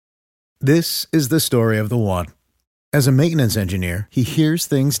This is the story of the one. As a maintenance engineer, he hears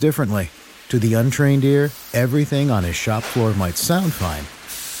things differently. To the untrained ear, everything on his shop floor might sound fine,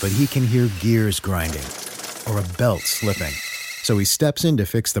 but he can hear gears grinding or a belt slipping. So he steps in to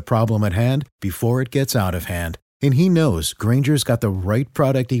fix the problem at hand before it gets out of hand. And he knows Grainger's got the right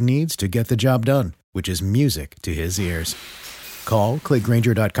product he needs to get the job done, which is music to his ears. Call, click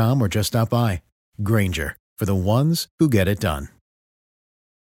Grainger.com, or just stop by. Grainger, for the ones who get it done.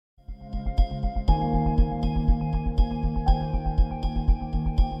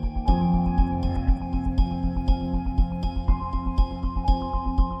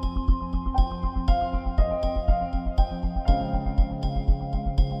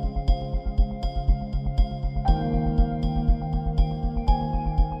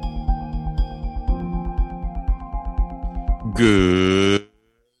 Good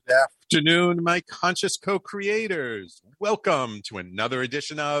afternoon, my conscious co-creators. Welcome to another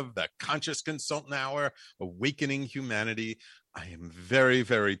edition of the Conscious Consultant Hour, Awakening Humanity. I am very,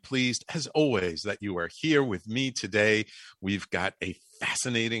 very pleased, as always, that you are here with me today. We've got a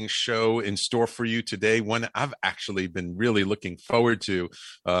fascinating show in store for you today, one I've actually been really looking forward to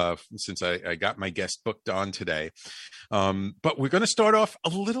since I got my guest booked on today. But we're going to start off a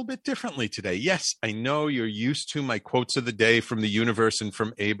little bit differently today. Yes, I know you're used to my quotes of the day from the universe and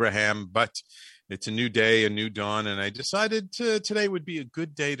from Abraham, but it's a new day, a new dawn, and I decided today would be a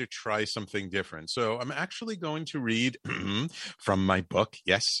good day to try something different. So I'm actually going to read from my book,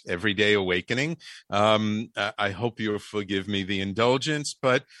 yes, Everyday Awakening. I hope you'll forgive me the indulgence,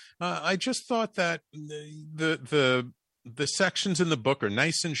 but I just thought that the sections in the book are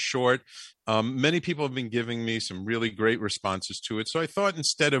nice and short. Many people have been giving me some really great responses to it. So I thought,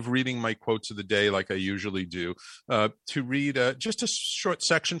 instead of reading my quotes of the day like I usually do, to read just a short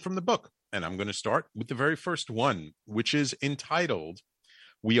section from the book. And I'm going to start with the very first one, which is entitled,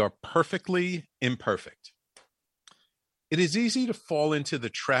 "We Are Perfectly Imperfect." It is easy to fall into the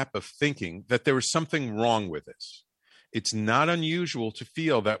trap of thinking that there is something wrong with us. It's not unusual to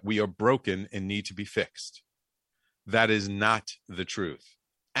feel that we are broken and need to be fixed. That is not the truth.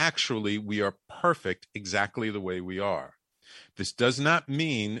 Actually, we are perfect exactly the way we are. This does not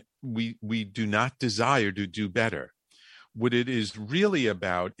mean we do not desire to do better. What it is really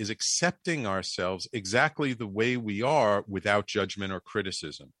about is accepting ourselves exactly the way we are without judgment or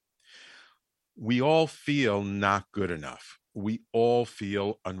criticism. We all feel not good enough. We all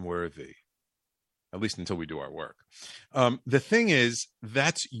feel unworthy, at least until we do our work. The thing is,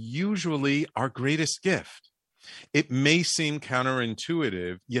 that's usually our greatest gift. It may seem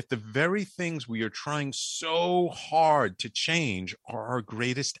counterintuitive, yet the very things we are trying so hard to change are our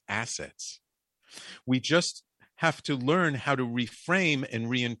greatest assets. We just have to learn how to reframe and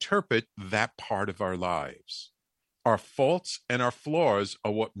reinterpret that part of our lives. Our faults and our flaws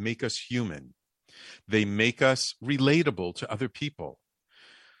are what make us human. They make us relatable to other people.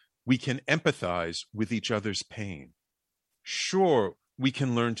 We can empathize with each other's pain. Sure, we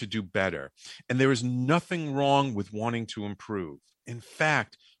can learn to do better, and there is nothing wrong with wanting to improve. In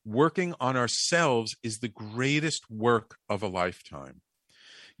fact, working on ourselves is the greatest work of a lifetime.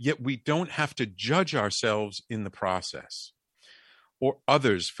 Yet we don't have to judge ourselves in the process, or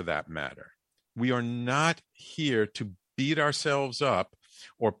others for that matter. We are not here to beat ourselves up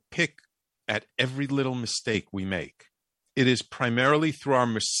or pick at every little mistake we make. It is primarily through our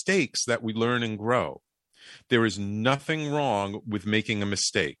mistakes that we learn and grow. There is nothing wrong with making a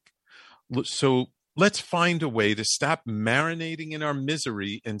mistake. So let's find a way to stop marinating in our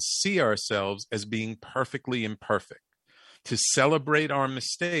misery and see ourselves as being perfectly imperfect, to celebrate our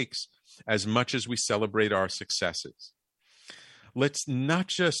mistakes as much as we celebrate our successes. Let's not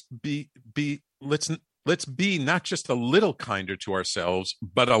just let's be not just a little kinder to ourselves,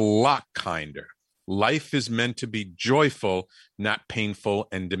 but a lot kinder. Life is meant to be joyful, not painful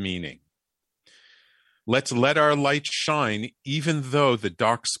and demeaning. Let's let our light shine even though the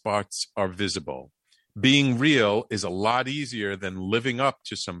dark spots are visible. Being real is a lot easier than living up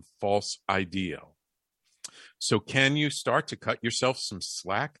to some false ideal. So can you start to cut yourself some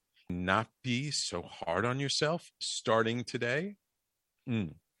slack and not be so hard on yourself starting today?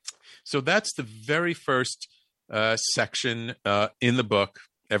 So that's the very first section in the book,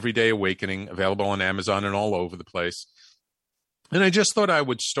 Everyday Awakening, available on Amazon and all over the place. And I just thought I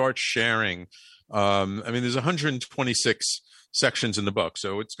would start sharing. There's 126 sections in the book,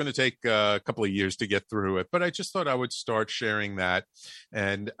 so it's going to take a couple of years to get through it. But I just thought I would start sharing that.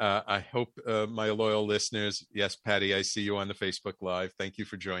 And I hope my loyal listeners, yes, Patty, I see you on the Facebook Live. Thank you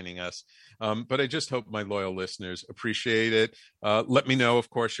for joining us. But I just hope my loyal listeners appreciate it. Let me know, of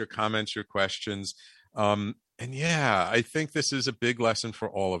course, your comments, your questions. And yeah, I think this is a big lesson for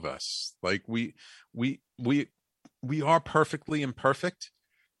all of us. Like we we we are perfectly imperfect,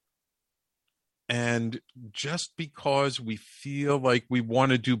 and just because we feel like we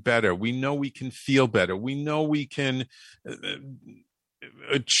want to do better, we know we can feel better, we know we can uh,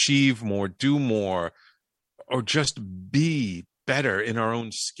 achieve more, do more, or just be better in our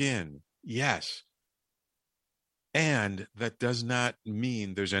own skin. Yes. And that does not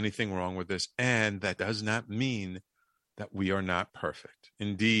mean there's anything wrong with this. And that does not mean that we are not perfect.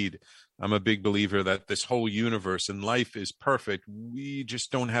 Indeed, I'm a big believer that this whole universe and life is perfect. We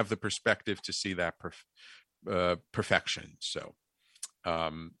just don't have the perspective to see that perfection. So,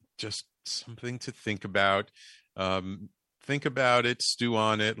 just something to think about. Think about it, stew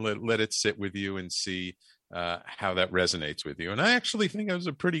on it, let it sit with you, and see how that resonates with you. And I actually think it was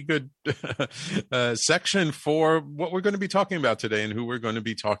a pretty good section for what we're going to be talking about today and who we're going to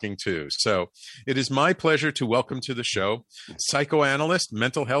be talking to. So it is my pleasure to welcome to the show psychoanalyst,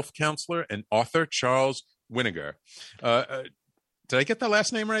 mental health counselor, and author Charles Winninger. Did I get the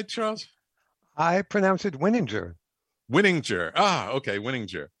last name right, Charles? I pronounce it Winninger. Winninger. Okay,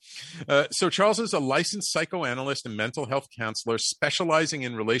 Winninger. So Charles is a licensed psychoanalyst and mental health counselor specializing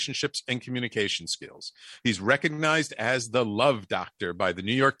in relationships and communication skills. He's recognized as the Love Doctor by the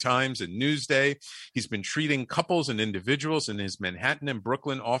New York Times and Newsday. He's been treating couples and individuals in his Manhattan and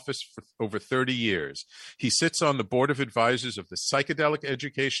Brooklyn office for over 30 years. He sits on the board of advisors of the Psychedelic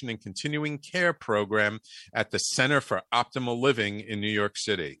Education and Continuing Care Program at the Center for Optimal Living in New York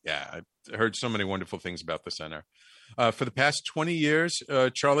City. Yeah, I've heard so many wonderful things about the center. For the past 20 years,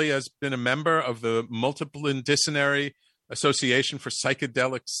 Charlie has been a member of the Multidisciplinary Association for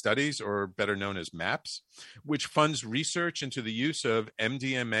Psychedelic Studies, or better known as MAPS, which funds research into the use of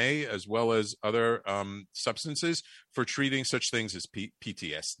MDMA as well as other substances for treating such things as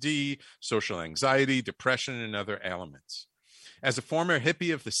PTSD, social anxiety, depression, and other ailments. As a former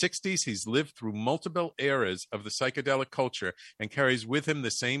hippie of the 60s, he's lived through multiple eras of the psychedelic culture and carries with him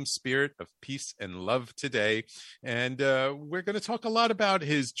the same spirit of peace and love today. And we're going to talk a lot about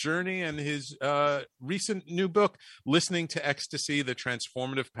his journey and his recent new book, Listening to Ecstasy, The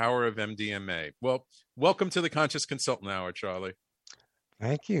Transformative Power of MDMA. Well, welcome to the Conscious Consultant Hour, Charlie.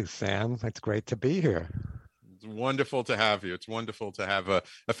 Thank you, Sam. It's great to be here. It's wonderful to have you. It's wonderful to have a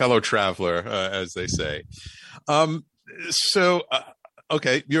fellow traveler, as they say.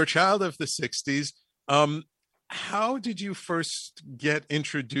 Okay, you're a child of the 60s. How did you first get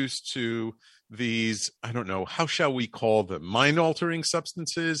introduced to these, I don't know, how shall we call them? Mind-altering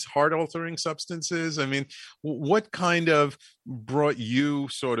substances, heart-altering substances? I mean, what kind of brought you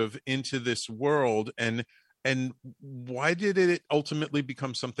sort of into this world, and why did it ultimately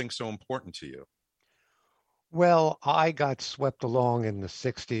become something so important to you? Well, I got swept along in the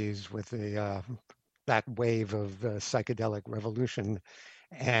 60s with that wave of the psychedelic revolution,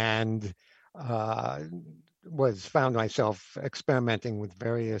 and found myself experimenting with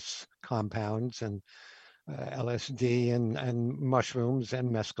various compounds and LSD and mushrooms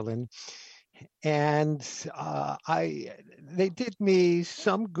and mescaline. And they did me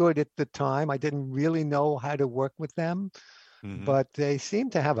some good at the time. I didn't really know how to work with them, but they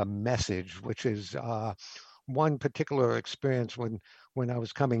seemed to have a message, which is one particular experience when I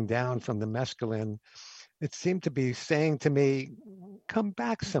was coming down from the mescaline. It seemed to be saying to me, come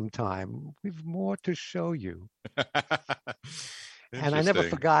back sometime. We've more to show you. And I never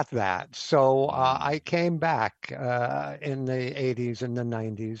forgot that. So I came back in the 80s and the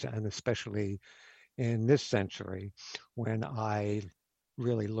 90s, and especially in this century, when I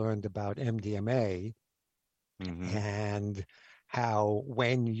really learned about MDMA and how,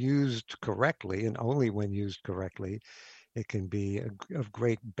 when used correctly, and only when used correctly, it can be of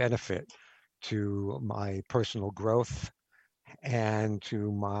great benefit to my personal growth and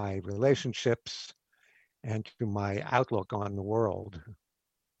to my relationships and to my outlook on the world.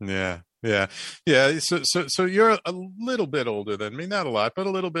 Yeah. So you're a little bit older than me, not a lot, but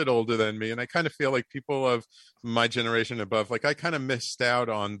a little bit older than me. And I kind of feel like people of my generation above, like I kind of missed out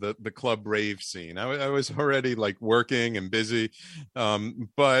on the club rave scene. I was already like working and busy.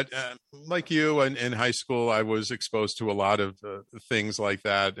 But like you in high school, I was exposed to a lot of things like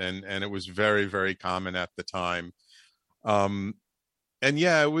that. And it was very, very common at the time. And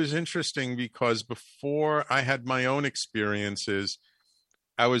yeah, it was interesting because before I had my own experiences,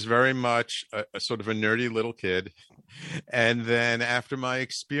 I was very much a sort of a nerdy little kid. And then after my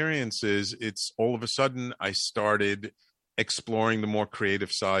experiences, it's all of a sudden I started exploring the more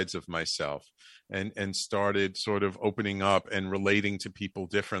creative sides of myself and started sort of opening up and relating to people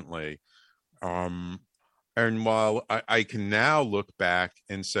differently. And while I can now look back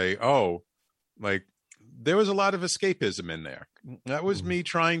and say, oh, like there was a lot of escapism in there. That was me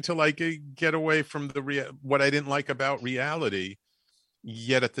trying to get away from what I didn't like about reality.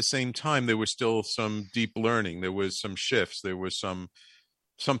 Yet at the same time, there was still some deep learning. There was some shifts. There was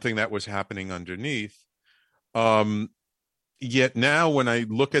something that was happening underneath. Yet now when I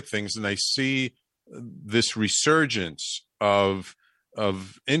look at things and I see this resurgence of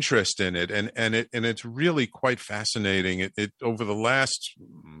interest in it, and it's really quite fascinating. It over the last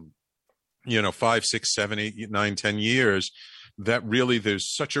 5, 6, 7, 8, 9, 10 years, that really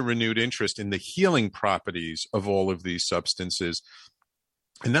there's such a renewed interest in the healing properties of all of these substances,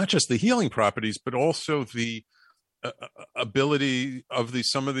 and not just the healing properties, but also the ability of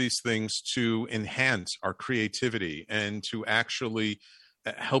some of these things to enhance our creativity and to actually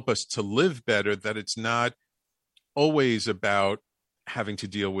help us to live better. That it's not always about having to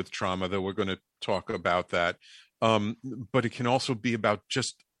deal with trauma, though we're going to talk about that, but it can also be about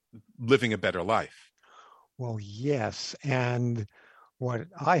just living a better life. Well, yes, and what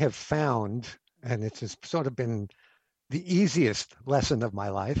I have found, and it's sort of been the easiest lesson of my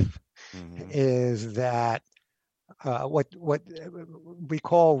life, is that what we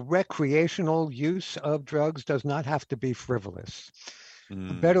call recreational use of drugs does not have to be frivolous.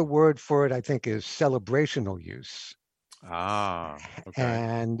 A better word for it, I think, is celebrational use. Okay.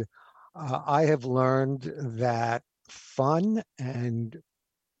 And I have learned that fun and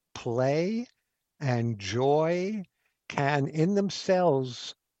play and joy can in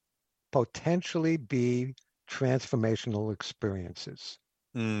themselves potentially be transformational experiences.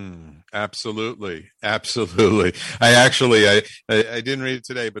 Absolutely. I didn't read it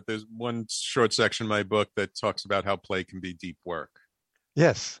today, but there's one short section in my book that talks about how play can be deep work.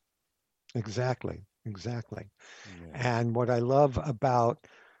 Yes, exactly. Yeah. And what I love about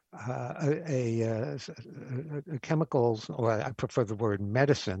chemicals, or I prefer the word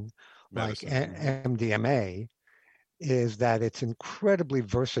medicine. Like MDMA, is that it's incredibly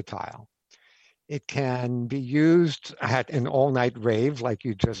versatile. It can be used at an all-night rave, like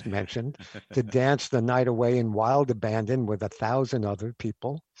you just mentioned, to dance the night away in wild abandon with 1,000 other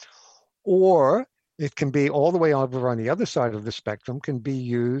people. Or it can be all the way over on the other side of the spectrum, can be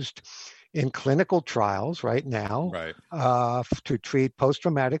used in clinical trials right now to treat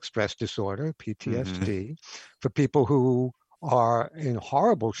post-traumatic stress disorder, PTSD, for people who are in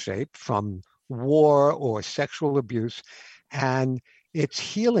horrible shape from war or sexual abuse, and it's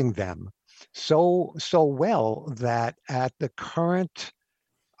healing them so well that at the current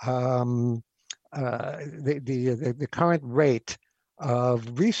the current rate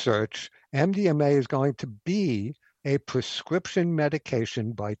of research, MDMA is going to be a prescription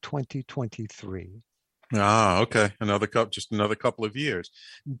medication by 2023. Okay. Another couple of years.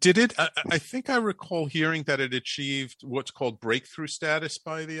 Did it? I think I recall hearing that it achieved what's called breakthrough status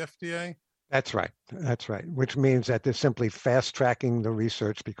by the FDA. That's right. Which means that they're simply fast tracking the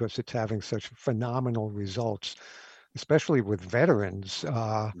research because it's having such phenomenal results, especially with veterans.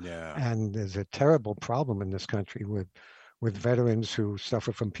 And there's a terrible problem in this country with veterans who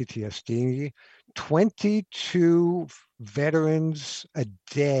suffer from PTSD. 22 veterans a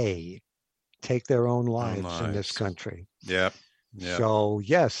day take their own lives in this country. Yep. So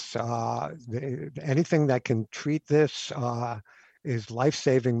yes, anything that can treat this is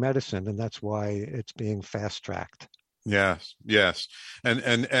life-saving medicine, and that's why it's being fast-tracked. Yes,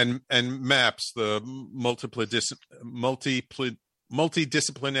 and MAPS, the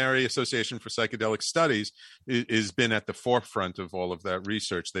Multidisciplinary Association for Psychedelic Studies, has been at the forefront of all of that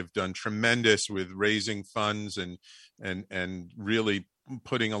research. They've done tremendous with raising funds and really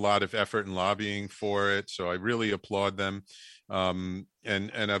putting a lot of effort and lobbying for it. So I really applaud them. And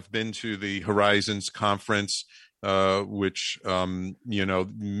I've been to the Horizons conference, which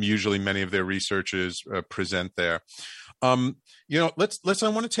usually many of their researchers present there. I want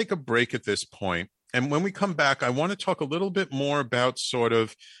to take a break at this point. And when we come back, I want to talk a little bit more about sort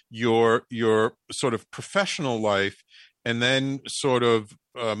of your sort of professional life, and then sort of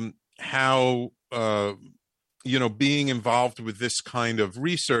how being involved with this kind of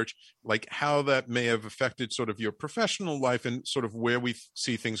research, like how that may have affected sort of your professional life and sort of where we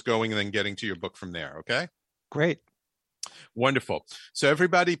see things going, and then getting to your book from there. Okay? Great. Wonderful. So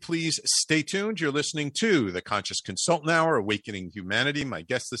everybody, please stay tuned. You're listening to the Conscious Consultant Hour, Awakening Humanity. My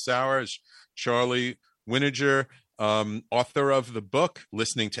guest this hour is Charlie Winiger, author of the book,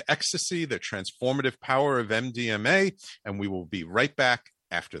 Listening to Ecstasy, The Transformative Power of MDMA. And we will be right back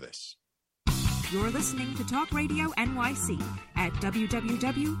after this. You're listening to Talk Radio NYC at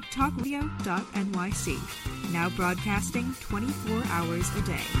www.talkradio.nyc. Now broadcasting 24 hours a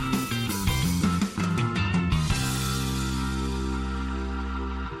day.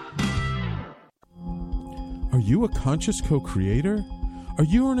 you a conscious co-creator? Are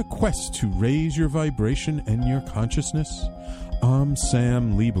you on a quest to raise your vibration and your consciousness? I'm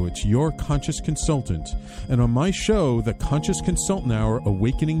Sam Leibowitz, your conscious consultant, and on my show, The Conscious Consultant Hour,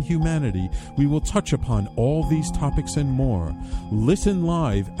 Awakening Humanity, we will touch upon all these topics and more. Listen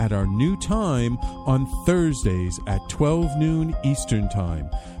live at our new time on Thursdays at 12 noon Eastern Time.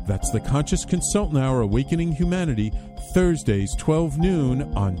 That's The Conscious Consultant Hour, Awakening Humanity, Thursdays 12 noon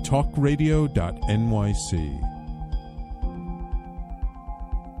on talkradio.nyc.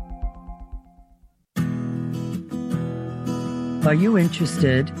 Are you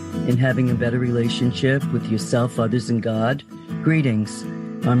interested in having a better relationship with yourself, others, and God? Greetings.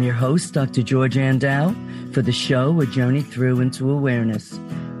 I'm your host, Dr. George Andow, for the show A Journey Through into Awareness.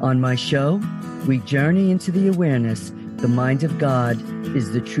 On my show, we journey into the awareness the mind of God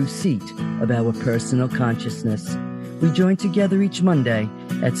is the true seat of our personal consciousness. We join together each Monday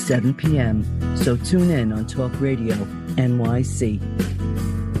at 7 p.m., so tune in on Talk Radio NYC.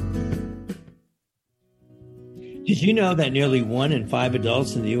 Did you know that nearly 1 in 5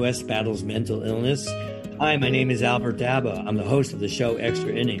 adults in the U.S. battles mental illness? Hi, my name is Albert Daba. I'm the host of the show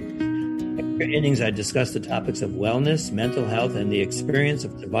Extra Innings. Extra Innings, I discuss the topics of wellness, mental health, and the experience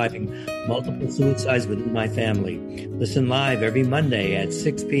of surviving multiple suicides within my family. Listen live every Monday at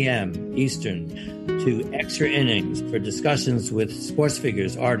 6 p.m. Eastern to Extra Innings for discussions with sports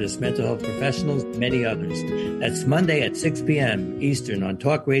figures, artists, mental health professionals, and many others. That's Monday at 6 p.m. Eastern on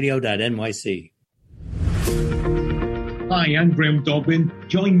talkradio.nyc. Hi, I'm Graham Dobbin.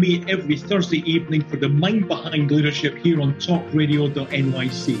 Join me every Thursday evening for the Mind Behind Leadership here on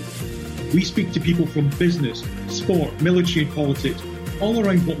talkradio.nyc. We speak to people from business, sport, military and politics, all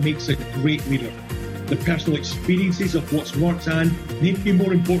around what makes a great leader, the personal experiences of what's worked and, maybe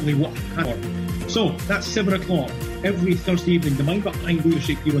more importantly, what hasn't worked. So that's 7 o'clock every Thursday evening, the Mind Behind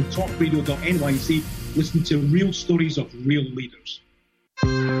Leadership here on talkradio.nyc. Listen to real stories of real leaders.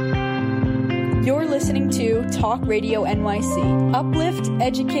 You're listening to Talk Radio NYC. Uplift,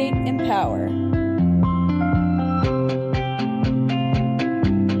 educate, empower.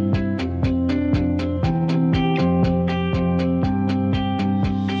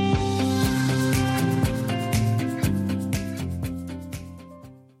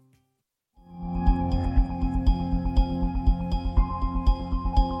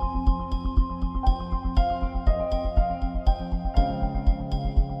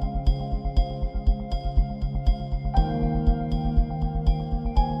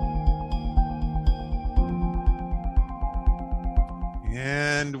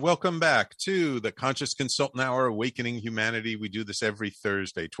 Welcome back to the Conscious Consultant Hour, Awakening Humanity. We do this every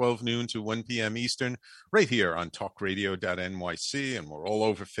Thursday, 12 noon to 1 p.m. Eastern, right here on talkradio.nyc, and we're all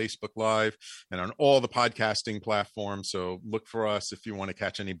over Facebook Live and on all the podcasting platforms, so look for us if you want to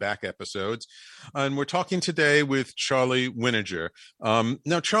catch any back episodes. And we're talking today with Charlie Winiger.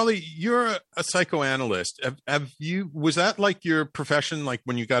 Now, Charlie, you're a psychoanalyst. Was that like your profession, like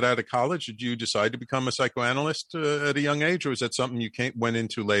when you got out of college? Did you decide to become a psychoanalyst at a young age, or was that something you went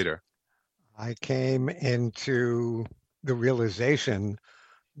into later? I came into the realization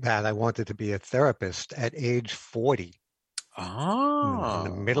that I wanted to be a therapist at age 40. Oh,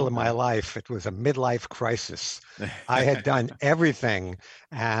 in the middle of my life. It was a midlife crisis. I had done everything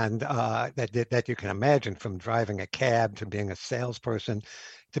and that you can imagine, from driving a cab to being a salesperson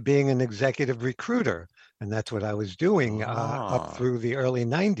to being an executive recruiter. And that's what I was doing up through the early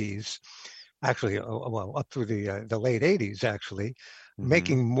 90s. Actually, up through the late 80s, actually.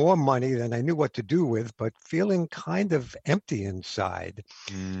 Making more money than I knew what to do with, but feeling kind of empty inside,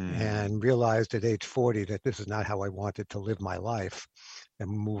 and realized at age 40 that this is not how I wanted to live my life.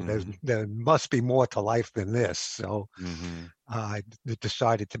 And there must be more to life than this. So I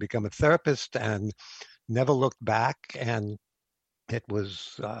decided to become a therapist and never looked back. And it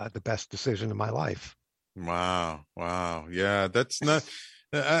was the best decision of my life. Wow. Yeah, that's not...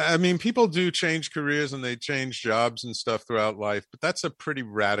 I mean, people do change careers and they change jobs and stuff throughout life, but that's a pretty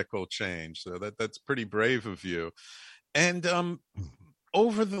radical change. So that's pretty brave of you. And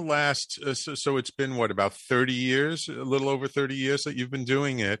over the last, so it's been about 30 years, a little over 30 years that you've been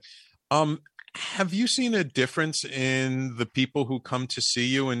doing it. Have you seen a difference in the people who come to see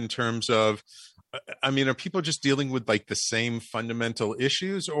you in terms of, I mean, are people just dealing with like the same fundamental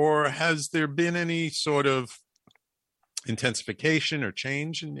issues, or has there been any sort of intensification or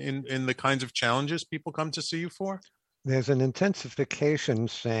change in the kinds of challenges people come to see you for? There's an intensification,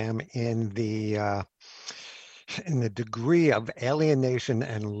 Sam, in the degree of alienation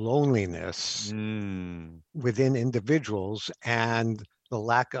and loneliness within individuals, and the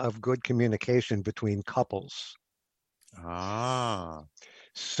lack of good communication between couples.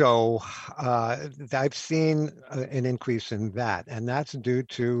 So I've seen an increase in that, and that's due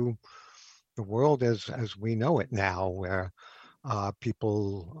to the world as we know it now, where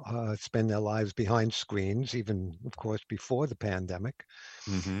people spend their lives behind screens, even, of course, before the pandemic,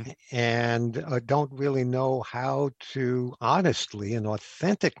 Mm-hmm. and don't really know how to honestly and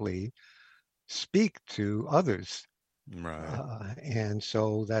authentically speak to others. Right. And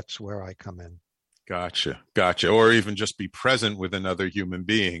so that's where I come in. Gotcha. Or even just be present with another human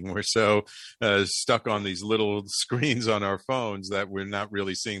being. We're so stuck on these little screens on our phones that we're not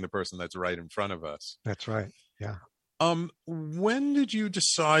really seeing the person that's right in front of us. That's right. Yeah. When did you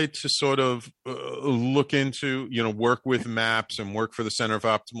decide to sort of look into, work with maps and work for the Center of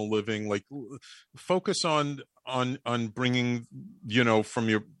Optimal Living, like focus on bringing, from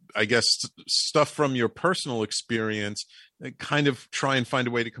your, I guess, stuff from your personal experience, kind of try and find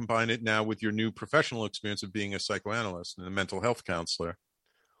a way to combine it now with your new professional experience of being a psychoanalyst and a mental health counselor?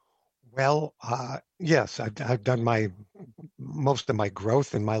 Well, yes, I've done most of my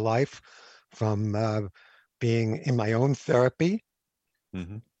growth in my life from being in my own therapy,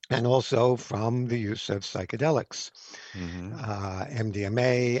 Mm-hmm. and also from the use of psychedelics, Mm-hmm.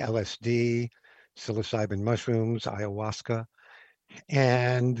 MDMA, LSD, psilocybin mushrooms, ayahuasca,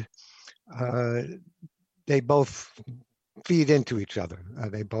 and uh, they both feed into each other.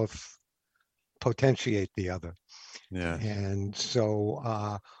 They both potentiate the other. Yes. And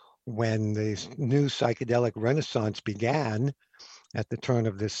so when the new psychedelic renaissance began at the turn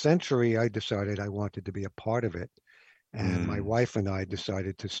of this century, I decided I wanted to be a part of it. And my wife and I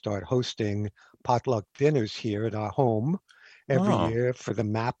decided to start hosting potluck dinners here at our home every year for the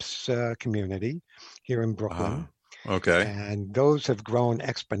MAPS community here in Brooklyn. Wow. Okay. And those have grown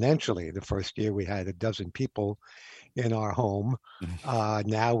exponentially. The first year we had 12 people in our home.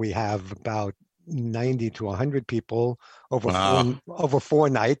 Now we have about 90 to 100 people over four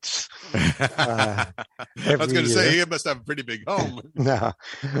nights. I was going to say, you must have a pretty big home. No.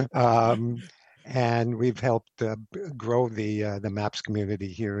 And we've helped grow the MAPS community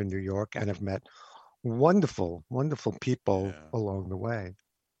here in New York, and have met wonderful people along the way.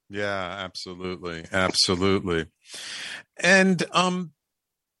 Yeah, absolutely. And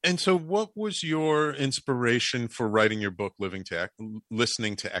so what was your inspiration for writing your book,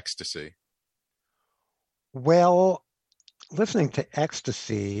 Listening to Ecstasy? Well, Listening to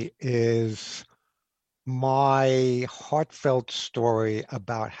Ecstasy is my heartfelt story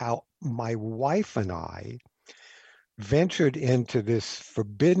about how my wife and I ventured into this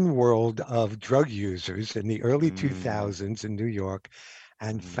forbidden world of drug users in the early 2000s in New York,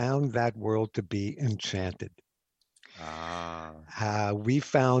 and found that world to be enchanted. We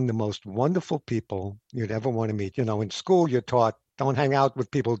found the most wonderful people you'd ever want to meet. In school you're taught, don't hang out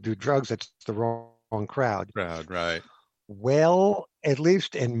with people who do drugs, that's the wrong crowd. Right. Well, at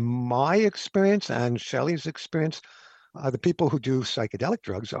least in my experience and Shelley's experience, the people who do psychedelic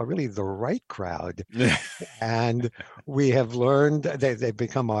drugs are really the right crowd. And we have learned they've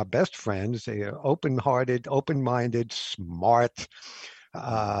become our best friends. They are open-hearted, open-minded, smart,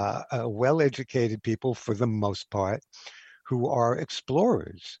 well-educated people for the most part, who are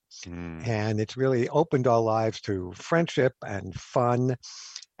explorers. And it's really opened our lives to friendship and fun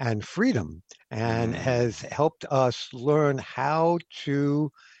and freedom, and has helped us learn how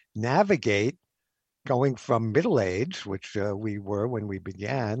to navigate going from middle age, which we were when we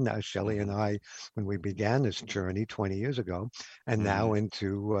began, Shelley and I, when we began this journey 20 years ago, and now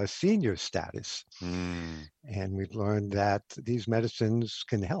into senior status. And we've learned that these medicines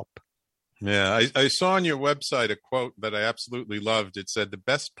can help. Yeah, I saw on your website a quote that I absolutely loved. It said, "The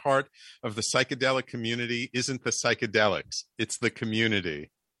best part of the psychedelic community isn't the psychedelics, it's the community."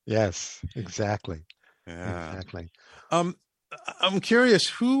 Yes, exactly. Yeah. Exactly. I'm curious,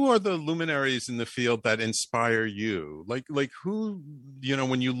 who are the luminaries in the field that inspire you? Like who,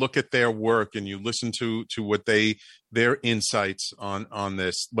 when you look at their work and you listen to what their insights on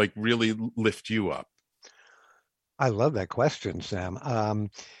this, like really lift you up? I love that question, Sam.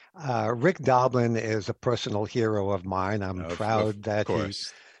 Rick Doblin is a personal hero of mine. I'm proud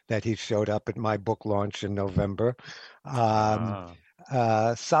that he showed up at my book launch in November.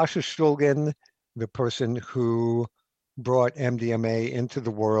 Sasha Shulgin, the person who brought MDMA into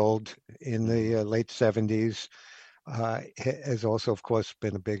the world in the late 70s, has also, of course,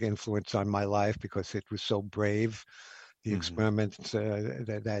 been a big influence on my life because it was so brave, the experiments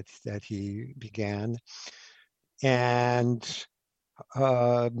that he began. And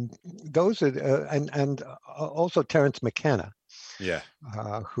those are, and also Terence McKenna,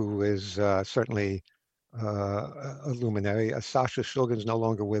 who is certainly a luminary. Sasha Shulgin's no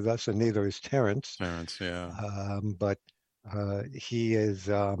longer with us, and neither is Terence. Yeah. But He is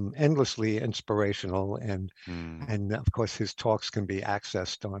endlessly inspirational, and of course his talks can be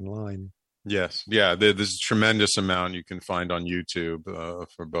accessed online. Yes. Yeah. There's a tremendous amount you can find on YouTube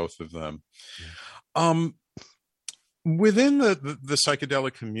for both of them. Um, within the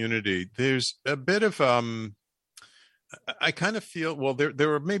psychedelic community, there's a bit of I kind of feel, well,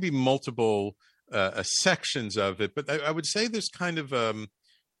 there are maybe multiple sections of it, but I would say there's kind of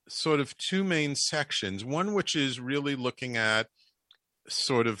sort of two main sections. One which is really looking at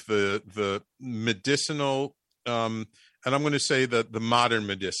sort of the medicinal, and I'm going to say the modern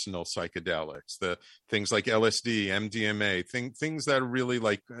medicinal psychedelics, the things like LSD, MDMA, things that are really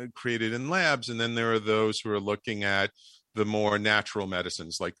like created in labs. And then there are those who are looking at the more natural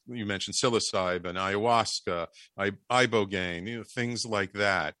medicines, like you mentioned, psilocybin, ayahuasca, ibogaine, things like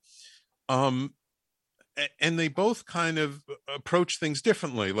that. And they both kind of approach things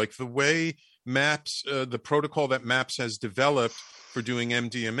differently. Like the way MAPS, the protocol that MAPS has developed for doing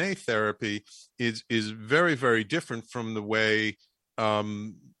MDMA therapy is very, very different from the way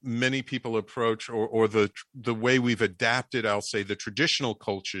many people approach, or the way we've adapted, I'll say, the traditional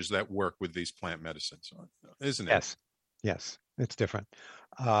cultures that work with these plant medicines, isn't it? Yes, it's different.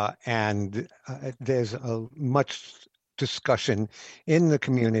 And there's a much discussion in the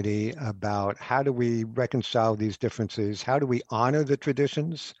community about how do we reconcile these differences? How do we honor the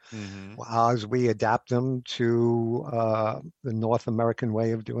traditions as we adapt them to the North American way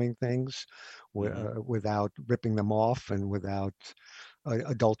of doing things without ripping them off and without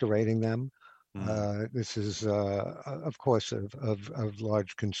adulterating them? This is, of course, of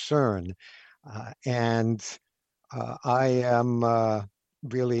large concern. And I am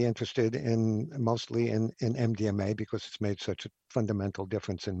really interested mostly in MDMA because it's made such a fundamental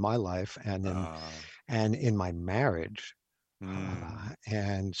difference in my life and in my marriage.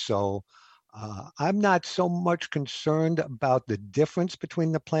 And so I'm not so much concerned about the difference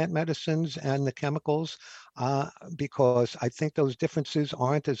between the plant medicines and the chemicals because I think those differences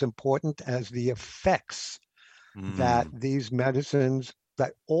aren't as important as the effects that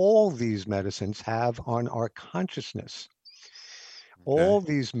all these medicines have on our consciousness. All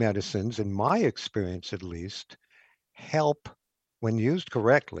these medicines, in my experience at least, help when used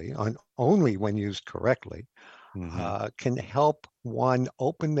correctly, only when used correctly, can help one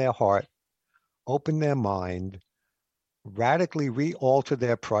open their heart, open their mind, radically re-alter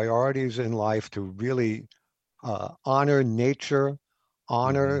their priorities in life to really honor nature,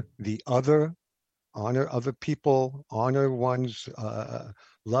 honor the other, honor other people, honor one's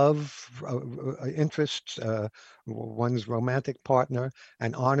love interests, one's romantic partner,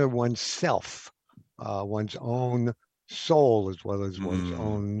 and honor oneself, one's own soul, as well as one's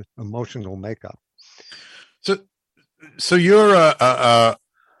own emotional makeup. So you're a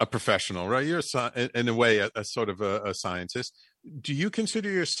professional, right? You're in a way a sort of a scientist. Do you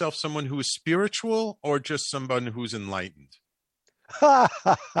consider yourself someone who is spiritual or just someone who's enlightened?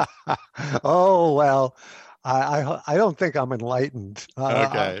 Oh, well, I don't think I'm enlightened.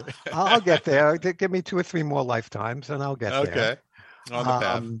 Okay. I'll get there. Give me 2 or 3 more lifetimes and I'll get there. Okay. On the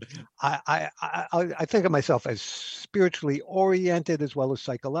path. I think of myself as spiritually oriented as well as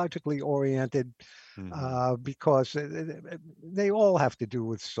psychologically oriented because they all have to do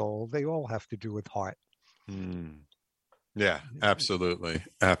with soul. They all have to do with heart. Yeah, absolutely.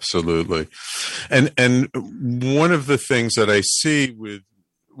 Absolutely. And one of the things that I see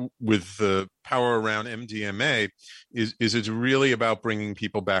with the power around MDMA is it's really about bringing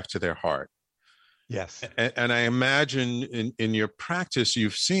people back to their heart. Yes. And I imagine in your practice,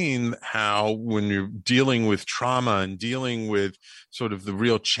 you've seen how when you're dealing with trauma and dealing with sort of the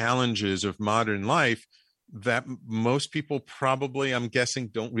real challenges of modern life, that most people probably, I'm guessing,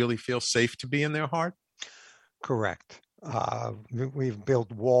 don't really feel safe to be in their heart. Correct. We've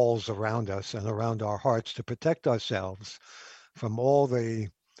built walls around us and around our hearts to protect ourselves from all the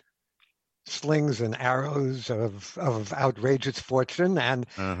slings and arrows of outrageous fortune and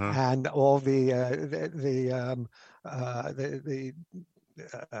all the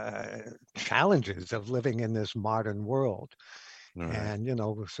challenges of living in this modern world. And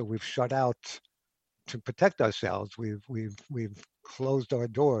so we've shut out to protect ourselves. We've closed our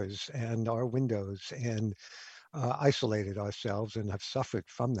doors and our windows and isolated ourselves and have suffered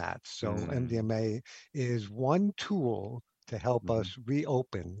from that. So MDMA is one tool to help us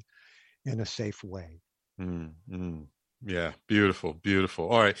reopen in a safe way. Yeah, beautiful, beautiful.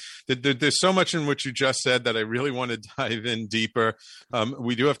 All right. There's so much in what you just said that I really want to dive in deeper.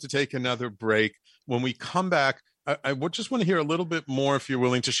 We do have to take another break. When we come back, I just want to hear a little bit more, if you're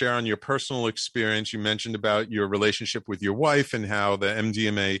willing to share, on your personal experience. You mentioned about your relationship with your wife and how the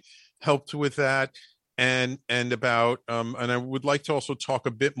MDMA helped with that. and about and I would like to also talk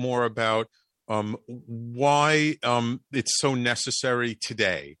a bit more about why it's so necessary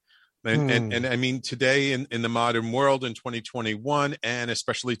today. And I mean, today in the modern world in 2021, and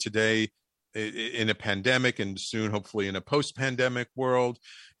especially today in a pandemic, and soon hopefully in a post-pandemic world,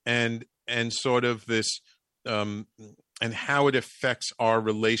 and sort of this and how it affects our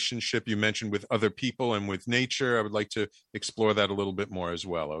relationship, you mentioned, with other people and with nature. I would like to explore that a little bit more as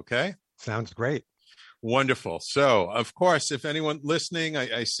well. Okay? Sounds great. Wonderful. So, of course, if anyone listening,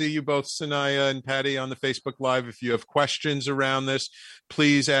 I see you both, Sanaya and Patty, on the Facebook Live. If you have questions around this,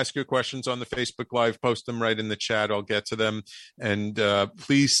 please ask your questions on the Facebook Live. Post them right in the chat. I'll get to them. And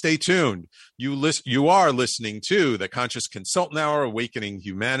please stay tuned. You are listening to the Conscious Consultant Hour, Awakening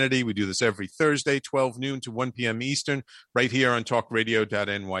Humanity. We do this every Thursday, 12 noon to 1 p.m. Eastern, right here on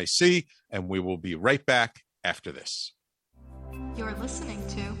talkradio.nyc. And we will be right back after this. You're listening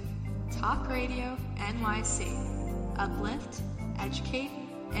to Talk Radio NYC. Uplift, educate,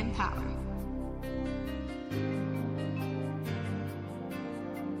 empower.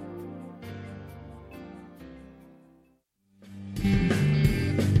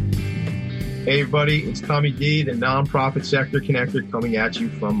 Hey everybody, it's Tommy D, the nonprofit sector connector, coming at you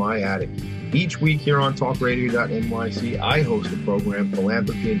from my attic. Each week here on talkradio.nyc, I host a program,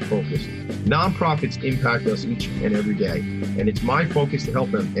 Philanthropy in Focus. Nonprofits impact us each and every day, and it's my focus to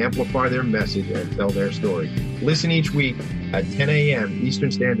help them amplify their message and tell their story. Listen each week at 10 a.m. Eastern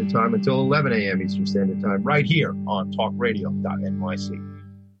Standard Time until 11 a.m. Eastern Standard Time, right here on talkradio.nyc.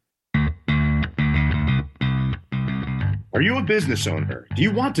 Are you a business owner? Do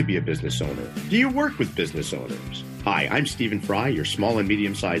you want to be a business owner? Do you work with business owners? Hi, I'm Stephen Fry, your small and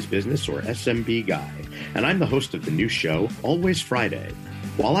medium-sized business, or SMB guy, and I'm the host of the new show, Always Friday.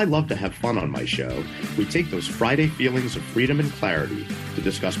 While I love to have fun on my show, we take those Friday feelings of freedom and clarity to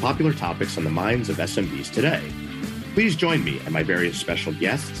discuss popular topics on the minds of SMBs today. Please join me and my various special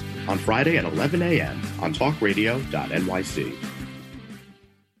guests on Friday at 11 a.m. on talkradio.nyc.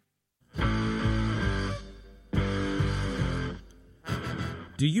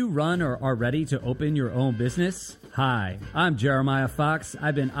 Do you run or are ready to open your own business? Hi, I'm Jeremiah Fox.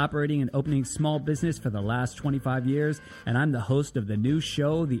 I've been operating and opening small business for the last 25 years, and I'm the host of the new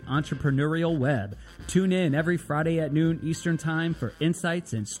show, The Entrepreneurial Web. Tune in every Friday at noon Eastern Time for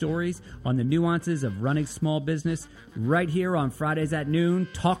insights and stories on the nuances of running small business right here on Fridays at noon,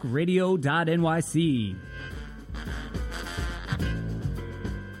 talkradio.nyc.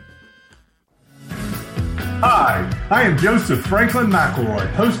 Hi, I am Joseph Franklin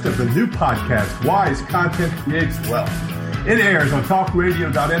McElroy, host of the new podcast, Wise Content Creates Wealth. It airs on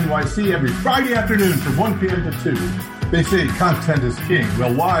talkradio.nyc every Friday afternoon from 1 p.m. to 2. They say content is king.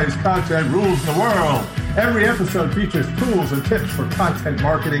 Well, wise content rules the world. Every episode features tools and tips for content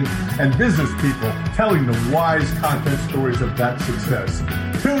marketing and business people telling the wise content stories of that success.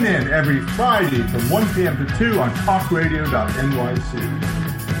 Tune in every Friday from 1 p.m. to 2 on talkradio.nyc.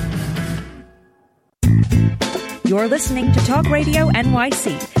 You're listening to Talk Radio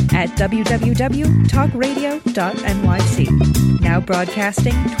NYC at www.talkradio.nyc. Now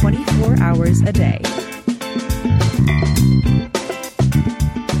broadcasting 24 hours a day.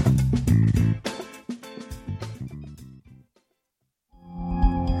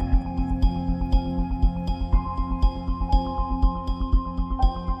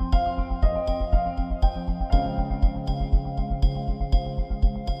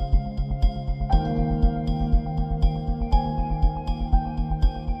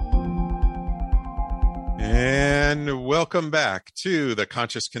 Welcome back to the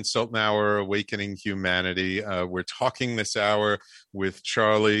Conscious Consultant Hour, Awakening Humanity. We're talking this hour with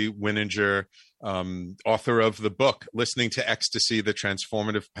Charlie Wininger, author of the book, Listening to Ecstasy, The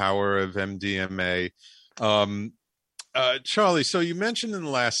Transformative Power of MDMA. Charlie, so you mentioned in the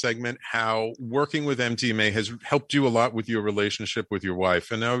last segment how working with MDMA has helped you a lot with your relationship with your wife.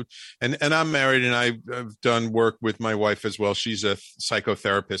 And I'm married, and I've done work with my wife as well. She's a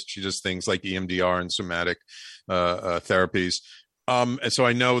psychotherapist. She does things like EMDR and somatic therapies. And so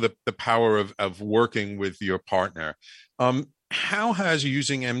I know the power of working with your partner. How has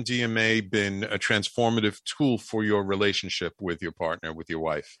using MDMA been a transformative tool for your relationship with your partner, with your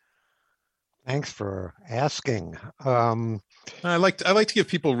wife? Thanks for asking. I like to give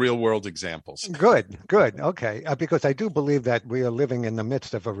people real world examples. Good. Okay. Because I do believe that we are living in the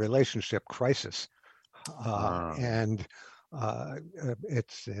midst of a relationship crisis. And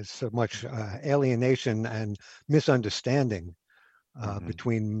there's so much alienation and misunderstanding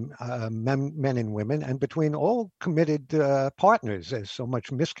between men and women, and between all committed partners. There's so much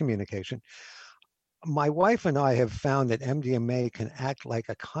miscommunication. my wife and I have found that MDMA can act like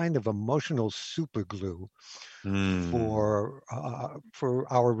a kind of emotional superglue for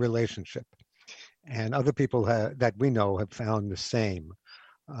our relationship, and other people that we know have found the same.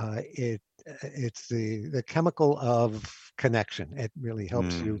 It's the chemical of connection. It really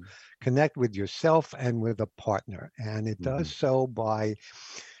helps you connect with yourself and with a partner, and it does so by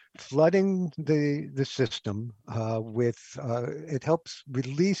flooding the system with it helps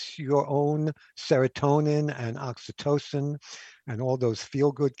release your own serotonin and oxytocin and all those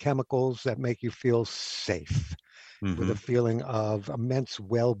feel-good chemicals that make you feel safe with a feeling of immense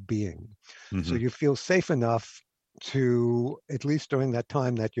well-being. So you feel safe enough to, at least during that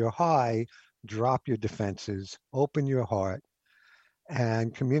time that you're high, drop your defenses, open your heart,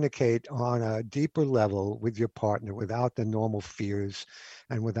 and communicate on a deeper level with your partner without the normal fears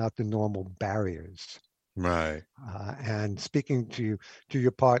and without the normal barriers. Right. And speaking to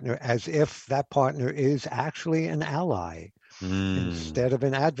your partner as if that partner is actually an ally instead of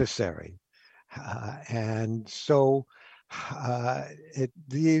an adversary. And so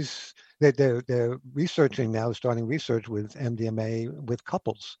they're researching now, starting research with MDMA with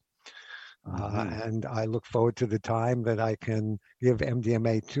couples. And I look forward to the time that I can give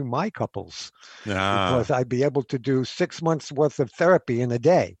MDMA to my couples, because I'd be able to do 6 months worth of therapy in a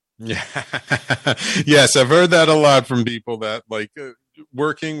day. Yeah. Yes, I've heard that a lot from people that like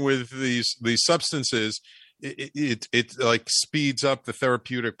working with these substances, it like speeds up the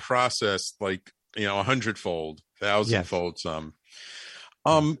therapeutic process, like, 100-fold, 1,000-fold some.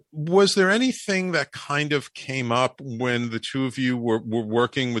 Was there anything that kind of came up when the two of you were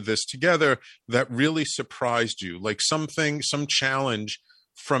working with this together that really surprised you? Like some challenge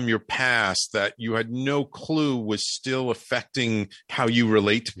from your past that you had no clue was still affecting how you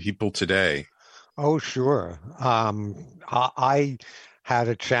relate to people today? Oh, sure. I had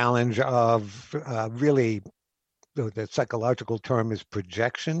a challenge of really, the psychological term is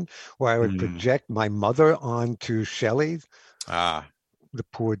projection, where I would project my mother onto Shelley. The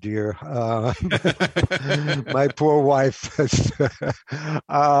poor dear, my poor wife,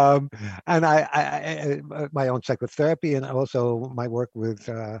 and I my own psychotherapy and also my work with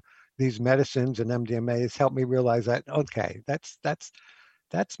these medicines and MDMA has helped me realize that, okay, that's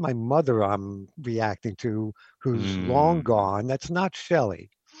my mother I'm reacting to, who's long gone. That's not Shelley,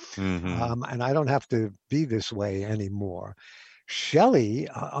 and I don't have to be this way anymore. Shelley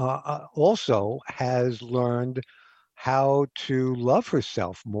also has learned how to love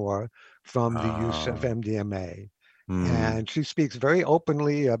herself more from the use of MDMA. And she speaks very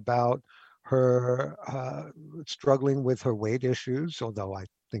openly about her struggling with her weight issues, although I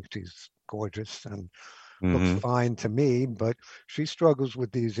think she's gorgeous and looks fine to me, but she struggles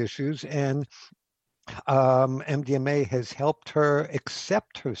with these issues. And MDMA has helped her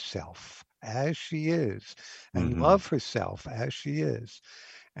accept herself as she is and love herself as she is.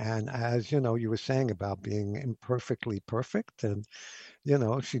 And as you were saying about being imperfectly perfect, and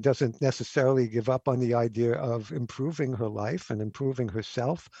she doesn't necessarily give up on the idea of improving her life and improving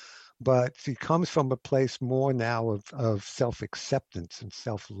herself, but she comes from a place more now of self-acceptance and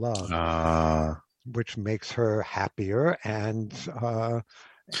self-love, which makes her happier. And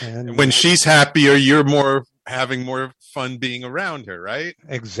when she's happier, you're having more fun being around her, right?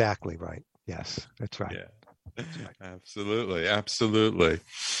 Exactly right. Yes, that's right. Yeah. Absolutely. I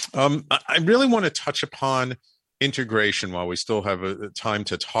really want to touch upon integration while we still have a time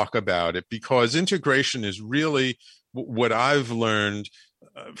to talk about it, because integration is really what I've learned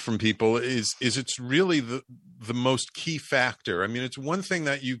from people is it's really the most key factor. I mean, it's one thing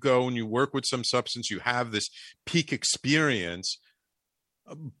that you go and you work with some substance, you have this peak experience,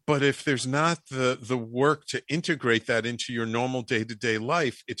 but if there's not the work to integrate that into your normal day-to-day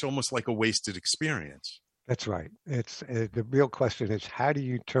life, it's almost like a wasted experience. That's right. It's the real question is, how do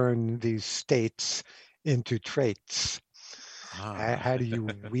you turn these states into traits? How do you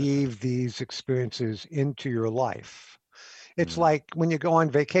weave these experiences into your life? It's like when you go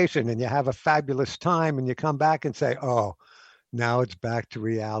on vacation and you have a fabulous time and you come back and say, oh, now it's back to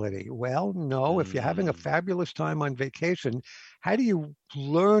reality. Well, no, if you're having a fabulous time on vacation, how do you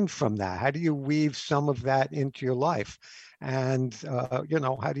learn from that? How do you weave some of that into your life? And, how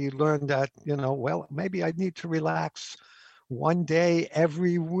do you learn that, well, maybe I need to relax one day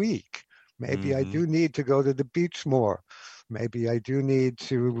every week. Maybe I do need to go to the beach more. Maybe I do need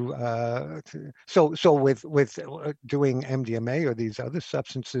to so with doing MDMA or these other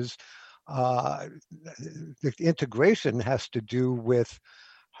substances, the integration has to do with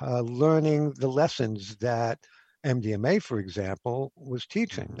learning the lessons that MDMA, for example, was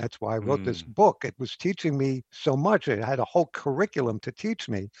teaching. That's why I wrote this book. It was teaching me so much. It had a whole curriculum to teach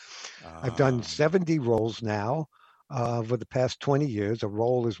me. I've done 70 roles now for the past 20 years. A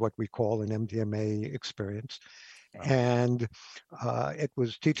role is what we call an MDMA experience. And it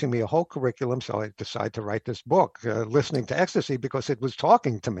was teaching me a whole curriculum. So I decided to write this book, Listening to Ecstasy, because it was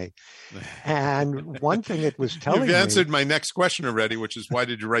talking to me. And one thing it was telling me... You've answered my next question already, which is, why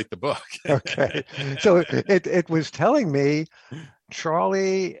did you write the book? Okay. So it was telling me,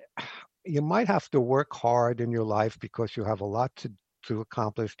 Charlie, you might have to work hard in your life because you have a lot to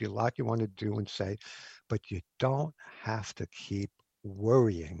accomplish, a lot you want to do and say, but you don't have to keep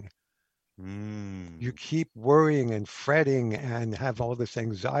worrying. You keep worrying and fretting and have all this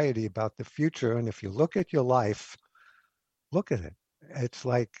anxiety about the future. And if you look at your life, look at it. It's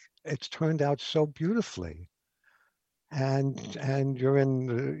like it's turned out so beautifully. And you're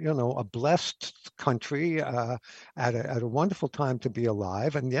in, a blessed country at a wonderful time to be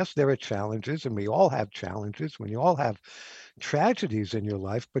alive. And yes, there are challenges, and we all have challenges. When you all have tragedies in your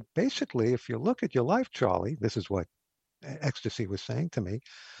life. But basically, if you look at your life, Charlie, this is what Ecstasy was saying to me,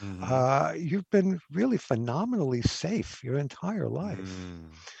 you've been really phenomenally safe your entire life.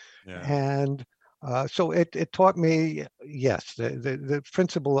 And so it taught me, yes, the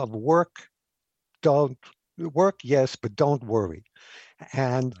principle of work, yes, but don't worry.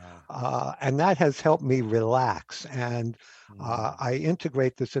 And that has helped me relax. And I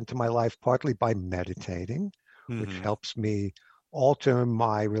integrate this into my life partly by meditating, which helps me alter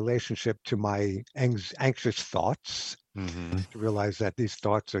my relationship to my anxious thoughts, to realize that these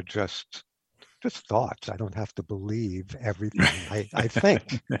thoughts are just thoughts. I don't have to believe everything I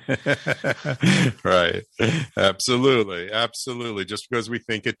think. Right. Absolutely. Just because we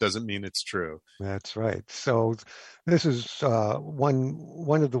think it doesn't mean it's true. That's right. So this is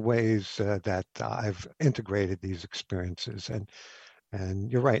one of the ways that I've integrated these experiences.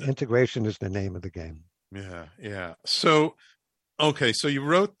 And you're right, integration is the name of the game. Yeah. So, okay, so you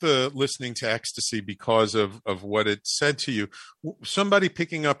wrote the Listening to Ecstasy because of what it said to you. Somebody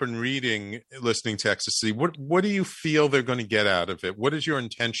picking up and reading Listening to Ecstasy, what do you feel they're going to get out of it? What is your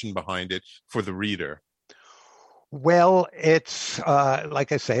intention behind it for the reader? Well, it's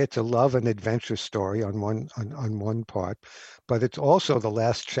like I say, it's a love and adventure story on one part, but it's also, the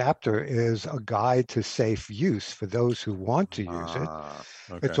last chapter is a guide to safe use for those who want to use it.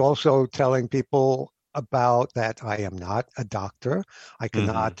 Okay. It's also telling people about that I am not a doctor. I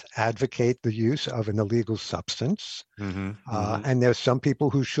cannot advocate the use of an illegal substance. And there's some people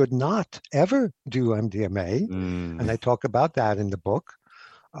who should not ever do MDMA. And I talk about that in the book.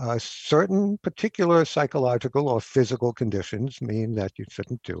 Certain particular psychological or physical conditions mean that you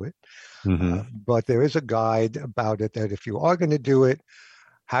shouldn't do it. But there is a guide about it that if you are going to do it,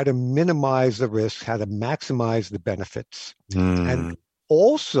 how to minimize the risk, how to maximize the benefits. And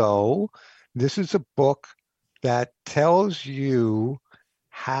also, this is a book that tells you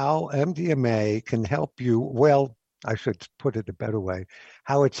how MDMA can help you. Well, I should put it a better way,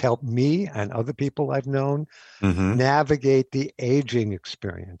 how it's helped me and other people I've known navigate the aging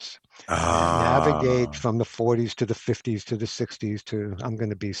experience. Navigate from the 40s to the 50s to the 60s to, I'm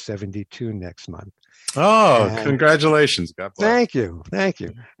going to be 72 next month. Congratulations. God bless. Thank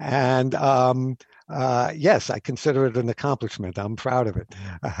you. And yes, I consider it an accomplishment. I'm proud of it.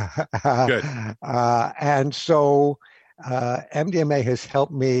 Good. And so MDMA has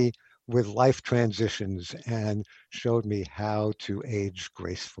helped me with life transitions and showed me how to age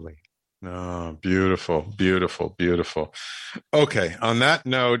gracefully. Oh, beautiful. Okay, on that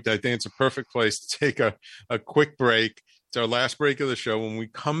note, I think it's a perfect place to take a quick break. It's our last break of the show. When we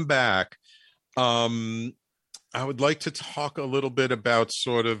come back, I would like to talk a little bit about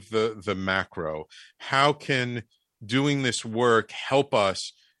sort of the macro. How can doing this work help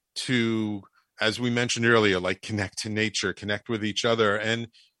us to, as we mentioned earlier, like connect to nature, connect with each other, and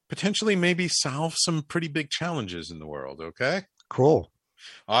potentially maybe solve some pretty big challenges in the world, okay? Cool.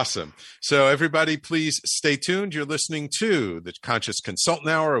 Awesome. So everybody, please stay tuned. You're listening to the Conscious Consultant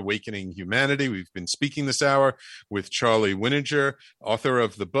Hour, Awakening Humanity. We've been speaking this hour with Charlie Winninger, author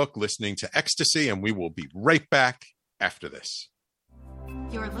of the book, Listening to Ecstasy, and we will be right back after this.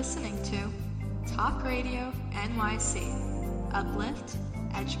 You're listening to Talk Radio NYC. Uplift,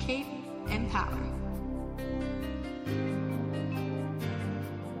 educate, empower.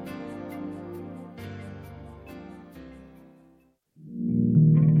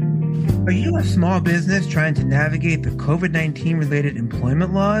 Are you a small business trying to navigate the COVID-19 related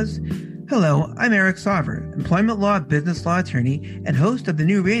employment laws? Hello, I'm Eric Sauver, employment law, business law attorney, and host of the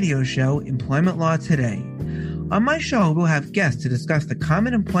new radio show, Employment Law Today. On my show, we'll have guests to discuss the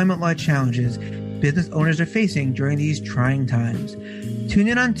common employment law challenges business owners are facing during these trying times. Tune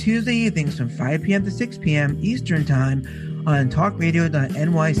in on Tuesday evenings from 5 p.m. to 6 p.m. Eastern Time on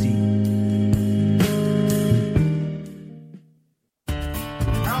talkradio.nyc.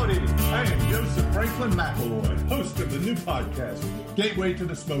 Howdy, I am Joseph Franklin McElroy, host of the new podcast, Gateway to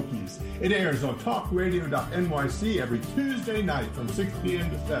the Smokies. It airs on talkradio.nyc every Tuesday night from 6 p.m.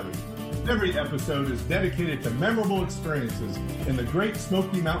 to 7. Every episode is dedicated to memorable experiences in the Great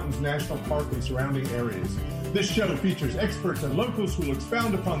Smoky Mountains National Park and surrounding areas. This show features experts and locals who will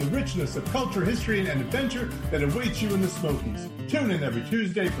expound upon the richness of culture, history, and adventure that awaits you in the Smokies. Tune in every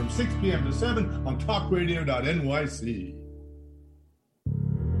Tuesday from 6 p.m. to 7 on talkradio.nyc.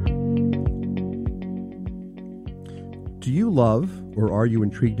 Do you love or are you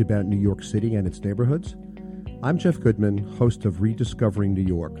intrigued about New York City and its neighborhoods? I'm Jeff Goodman, host of Rediscovering New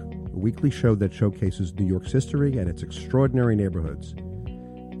York, a weekly show that showcases New York's history and its extraordinary neighborhoods.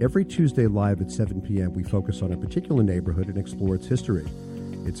 Every Tuesday live at 7 p.m., we focus on a particular neighborhood and explore its history,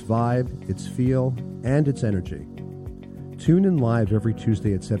 its vibe, its feel, and its energy. Tune in live every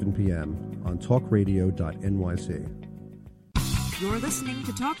Tuesday at 7 p.m. on talkradio.nyc. You're listening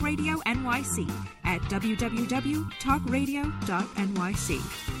to Talk Radio NYC at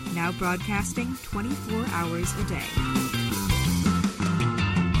www.talkradio.nyc. Now broadcasting 24 hours a day.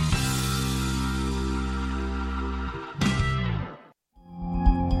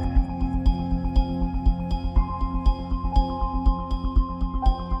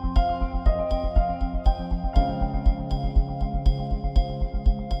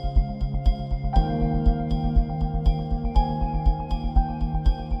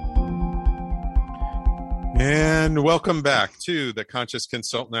 And welcome back to the Conscious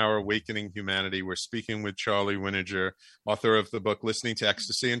Consultant Hour, Awakening Humanity. We're speaking with Charlie Wininger, author of the book Listening to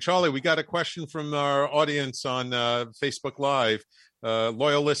Ecstasy. And Charlie, we got a question from our audience on Facebook Live.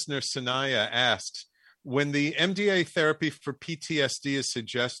 Loyal listener Sanaya asks, when the MDA therapy for PTSD is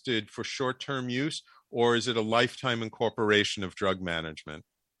suggested for short-term use, or is it a lifetime incorporation of drug management?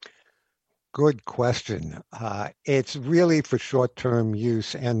 Good question. It's really for short-term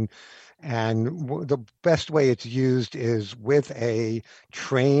use, and the best way it's used is with a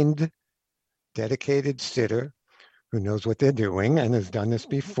trained, dedicated sitter who knows what they're doing and has done this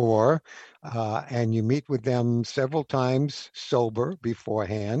before. And you meet with them several times sober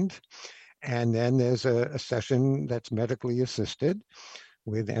beforehand. And then there's a session that's medically assisted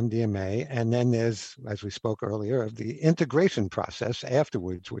with MDMA. And then there's, as we spoke earlier, of the integration process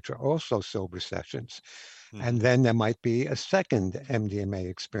afterwards, which are also sober sessions. And then there might be a second MDMA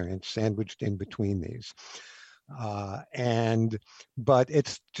experience sandwiched in between these. But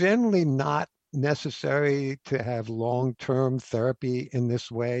it's generally not necessary to have long-term therapy in this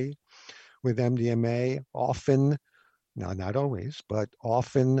way with MDMA. Often, now not always, but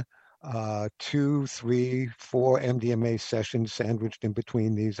often 2, 3, 4 MDMA sessions sandwiched in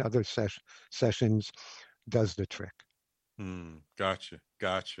between these other sessions does the trick. Gotcha.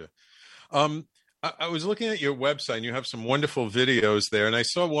 I was looking at your website and you have some wonderful videos there, and I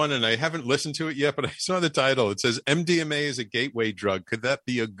saw one and I haven't listened to it yet, but I saw the title. It says MDMA is a gateway drug. Could that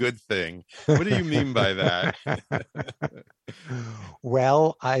be a good thing? What do you mean by that?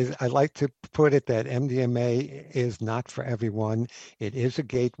 Well, I like to put it that MDMA is not for everyone. It is a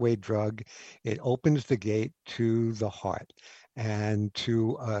gateway drug. It opens the gate to the heart and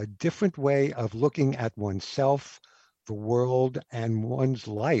to a different way of looking at oneself, the world, and one's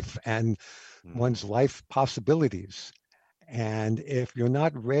life, and one's life possibilities. And if you're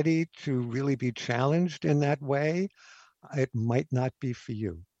not ready to really be challenged in that way, it might not be for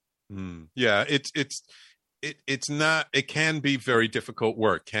you. Yeah, it's not, it can be very difficult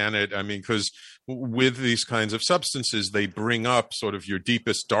work, can it? I mean, because with these kinds of substances, they bring up sort of your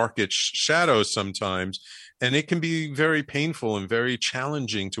deepest, darkest shadows sometimes, and it can be very painful and very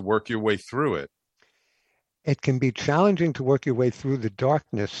challenging to work your way through it. It can be challenging to work your way through the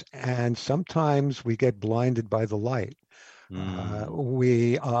darkness, and sometimes we get blinded by the light.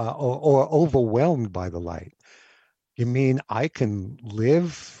 We or overwhelmed by the light. You mean I can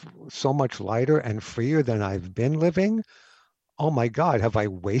live so much lighter and freer than I've been living? Oh my God, have I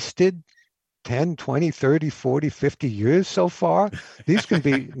wasted 10, 20, 30, 40, 50 years so far? These can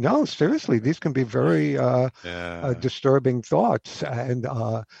be, no, seriously, these can be very disturbing thoughts, and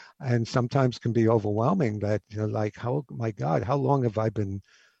sometimes can be overwhelming that, you know, like, oh my God, how long have I been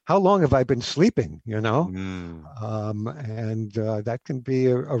sleeping, you know? And that can be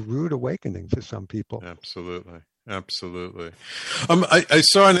a rude awakening for some people. Absolutely. I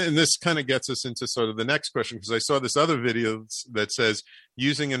saw, and this kind of gets us into sort of the next question, because I saw this other video that says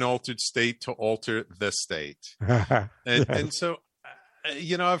using an altered state to alter the state. And so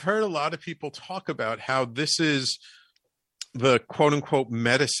I've heard a lot of people talk about how this is the quote unquote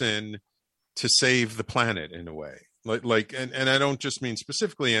medicine to save the planet in a way. And I don't just mean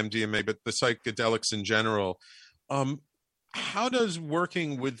specifically MDMA, but the psychedelics in general. How does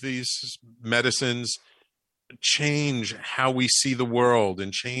working with these medicines change how we see the world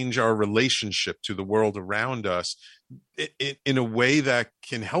and change our relationship to the world around us in a way that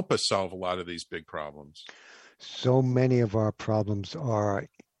can help us solve a lot of these big problems? So many of our problems are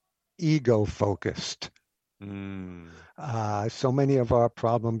ego focused. So many of our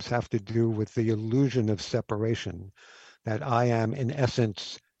problems have to do with the illusion of separation, that I am in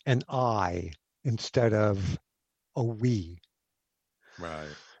essence an I instead of a we. Right.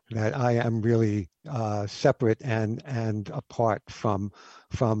 That I am really separate and apart from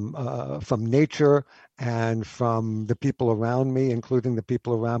nature and from the people around me, including the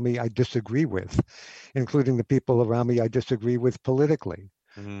people around me I disagree with, including the people around me I disagree with politically.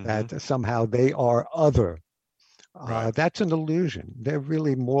 That somehow they are other. Right. That's an illusion. They're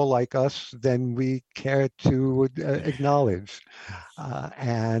really more like us than we care to acknowledge,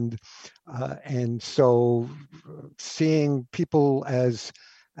 and so seeing people as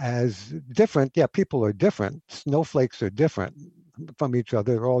different. Yeah, people are different. Snowflakes are different from each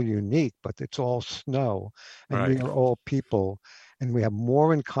other. They're all unique, but it's all snow, and we are all people, and we have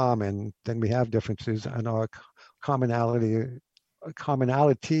more in common than we have differences, and our commonalities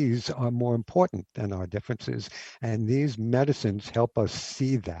are more important than our differences, and these medicines help us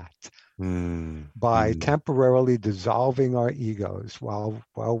see that by temporarily dissolving our egos while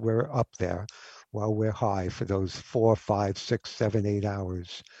we're up there, while we're high for those 4, 5, 6, 7, 8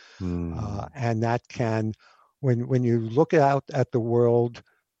 hours. And that can, when you look out at the world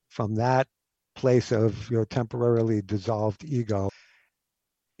from that place of your temporarily dissolved ego,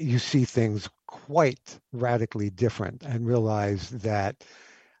 you see things quite radically different and realize that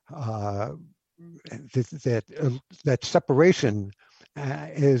that separation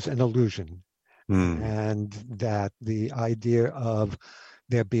is an illusion, and that the idea of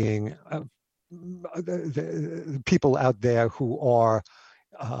there being the people out there who are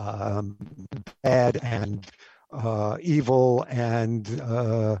bad and evil, and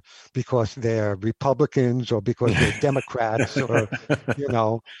because they're Republicans or because they're Democrats, or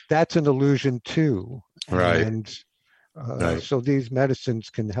that's an illusion too. Right. And so these medicines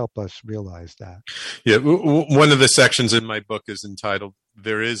can help us realize that. Yeah, one of the sections in my book is entitled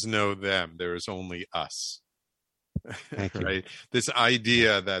 "There is no them, there is only us." Thank you. Right. This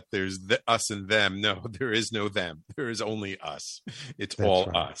idea that there's us and them. No, there is no them. There is only us. It's all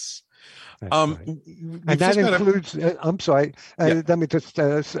us. Right. And that includes, I'm sorry, let me just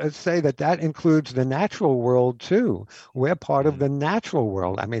say that includes the natural world too. We're part of the natural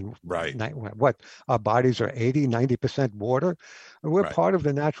world. I mean, what, our bodies are 80-90% water. We're part of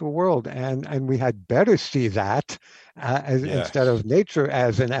the natural world, and we had better see that instead of nature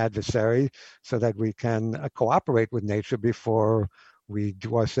as an adversary, so that we can cooperate with nature before we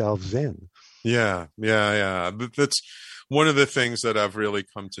do ourselves in. Yeah. That's one of the things that I've really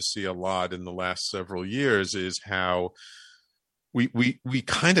come to see a lot in the last several years, is how we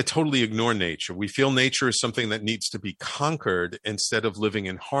kind of totally ignore nature. We feel nature is something that needs to be conquered, instead of living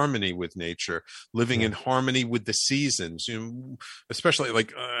in harmony with nature, living in harmony with the seasons. Especially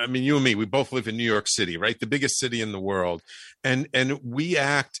you and me, we both live in New York City, right? The biggest city in the world. And we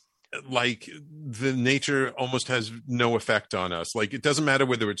act like the nature almost has no effect on us. Like, it doesn't matter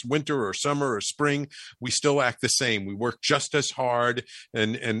whether it's winter or summer or spring, we still act the same. We work just as hard,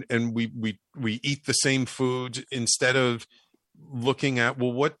 and we eat the same food, instead of looking at,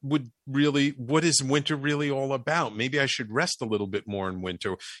 well, what is winter really all about? Maybe I should rest a little bit more in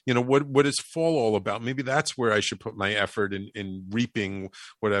winter. What is fall all about? Maybe that's where I should put my effort in reaping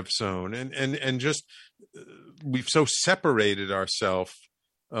what I've sown. And just, we've so separated ourselves.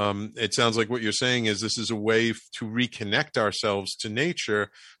 It sounds like what you're saying is this is a way to reconnect ourselves to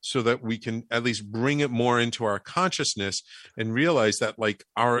nature, so that we can at least bring it more into our consciousness and realize that, like,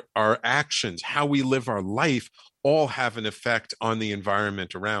 our actions, how we live our life, all have an effect on the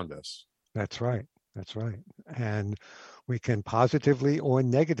environment around us. That's right. And we can positively or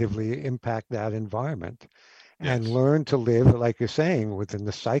negatively impact that environment, and learn to live, like you're saying, within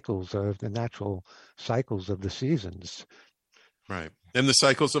the natural cycles of the seasons. Right. And the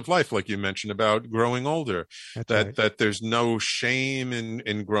cycles of life, like you mentioned about growing older, that there's no shame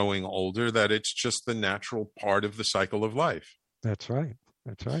in growing older, that it's just the natural part of the cycle of life. That's right.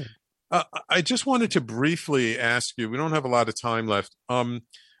 I just wanted to briefly ask you, we don't have a lot of time left,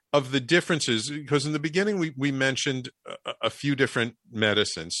 of the differences, because in the beginning we mentioned a few different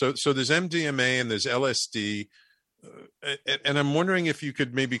medicines. So there's MDMA and there's LSD. And I'm wondering if you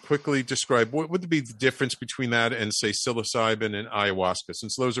could maybe quickly describe what would be the difference between that and, say, psilocybin and ayahuasca,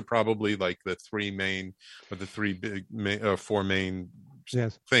 since those are probably like the four main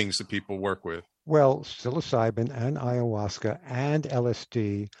things that people work with. Well, psilocybin and ayahuasca and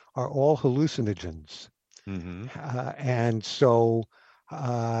LSD are all hallucinogens. Mm-hmm. And so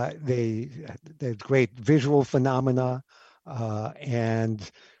they're great visual phenomena,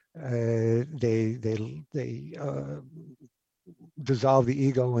 and they dissolve the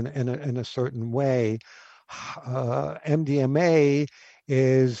ego in a certain way. MDMA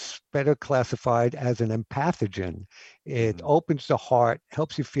is better classified as an empathogen. It opens the heart,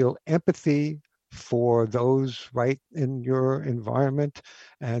 helps you feel empathy for those right in your environment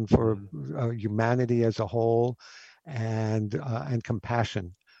and for humanity as a whole, and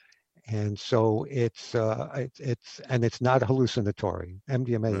compassion. And so it's not hallucinatory.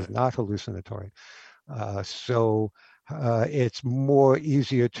 MDMA is not hallucinatory. So it's more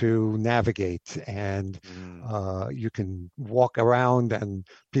easier to navigate, and you can walk around and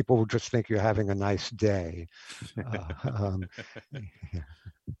people will just think you're having a nice day.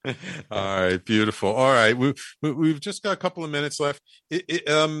 All right, beautiful. All right, we've just got a couple of minutes left.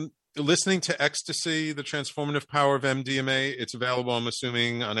 Listening to Ecstasy, the transformative power of MDMA, it's available, I'm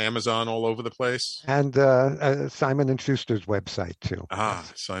assuming, on Amazon all over the place. And Simon & Schuster's website too.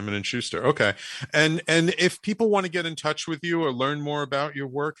 Simon & Schuster. Okay. And if people want to get in touch with you or learn more about your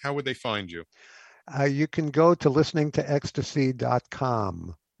work, how would they find you? You can go to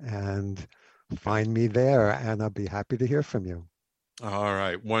listeningtoecstasy.com and find me there, and I'll be happy to hear from you. All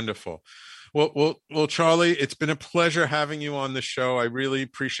right. Wonderful. Well, Charlie, it's been a pleasure having you on the show. I really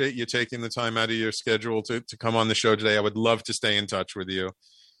appreciate you taking the time out of your schedule to come on the show today. I would love to stay in touch with you.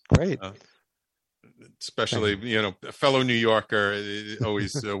 Great. Especially, a fellow New Yorker, it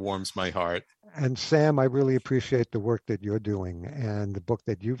always warms my heart. And Sam, I really appreciate the work that you're doing and the book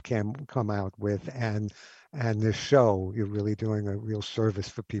that you've come out with, and this show. You're really doing a real service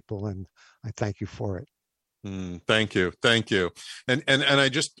for people, and I thank you for it. Thank you. And I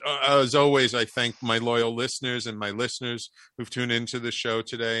just, as always, I thank my loyal listeners and my listeners who've tuned into the show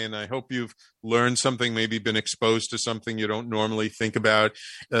today. And I hope you've learned something, maybe been exposed to something you don't normally think about.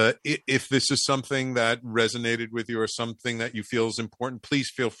 If this is something that resonated with you or something that you feel is important,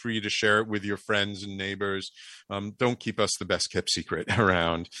 please feel free to share it with your friends and neighbors. Don't keep us the best kept secret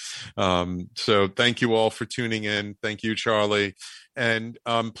around. So thank you all for tuning in. Thank you, Charlie. And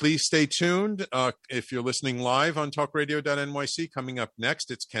please stay tuned. If you're listening live on talkradio.nyc, coming up next,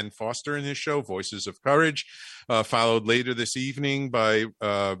 it's Ken Foster and his show, Voices of Courage, followed later this evening by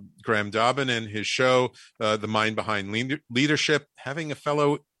Graham Dobbin and his show, The Mind Behind Leadership, having a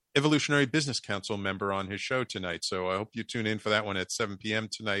fellow Evolutionary Business Council member on his show tonight. So I hope you tune in for that one at 7 p.m.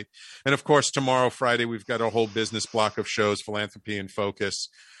 tonight. And of course, tomorrow, Friday, we've got a whole business block of shows, Philanthropy in Focus.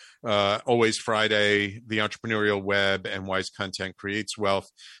 Always Friday, The Entrepreneurial Web, and Wise Content Creates Wealth.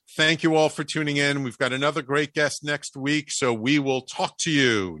 Thank you all for tuning in. We've got another great guest next week, so we will talk to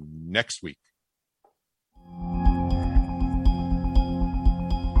you next week.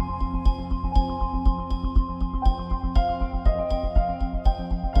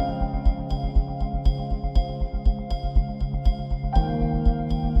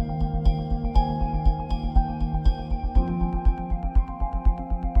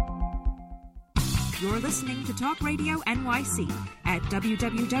 You're listening to Talk Radio NYC at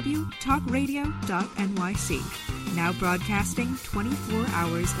www.talkradio.nyc. Now broadcasting 24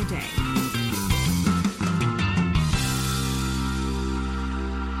 hours a day.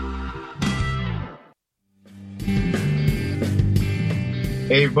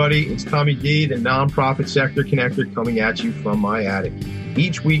 Hey everybody, it's Tommy D, the Nonprofit Sector Connector, coming at you from my attic.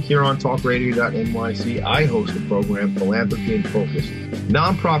 Each week here on talkradio.nyc, I host the program Philanthropy in Focus.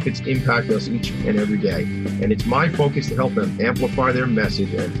 Nonprofits impact us each and every day, and it's my focus to help them amplify their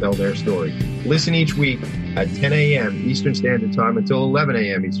message and tell their story. Listen each week at 10 a.m. Eastern Standard Time until 11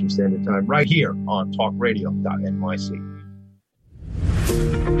 a.m. Eastern Standard Time, right here on talkradio.nyc.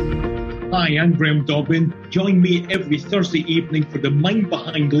 Hi, I'm Graham Dobbin. Join me every Thursday evening for the Mind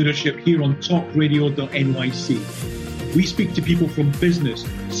Behind Leadership here on talkradio.nyc. We speak to people from business,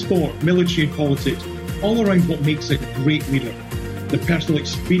 sport, military and politics, all around what makes a great leader. The personal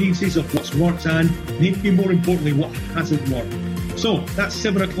experiences of what's worked and, maybe more importantly, what hasn't worked. So, that's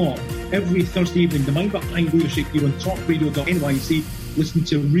 7 o'clock every Thursday evening, the Mind Behind Leadership here on talkradio.nyc. Listen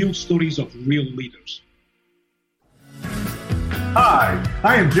to real stories of real leaders. Hi,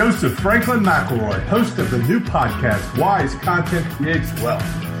 I am Joseph Franklin McElroy, host of the new podcast, Wise Content Creates Wealth.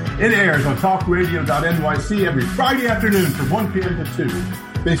 It airs on talkradio.nyc every Friday afternoon from 1 p.m. to 2.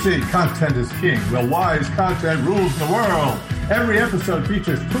 They say content is king. Well, wise content rules the world. Every episode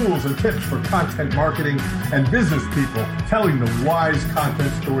features tools and tips for content marketing and business people telling the wise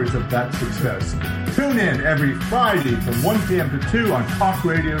content stories of that success. Tune in every Friday from 1 p.m. to 2 on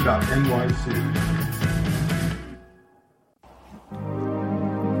talkradio.nyc.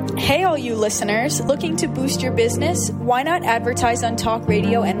 Hey, all you listeners, looking to boost your business? Why not advertise on Talk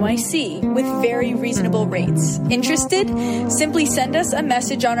Radio NYC with very reasonable rates? Interested? Simply send us a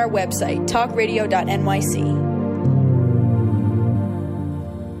message on our website, talkradio.nyc.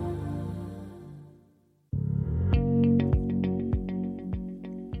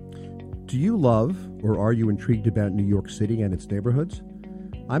 Do you love or are you intrigued about New York City and its neighborhoods?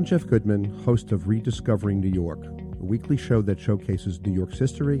 I'm Jeff Goodman, host of Rediscovering New York, a weekly show that showcases New York's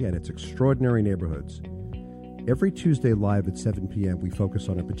history and its extraordinary neighborhoods. Every Tuesday live at 7 p.m., we focus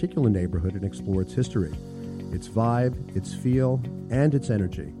on a particular neighborhood and explore its history, its vibe, its feel, and its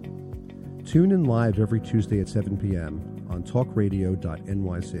energy. Tune in live every Tuesday at 7 p.m. on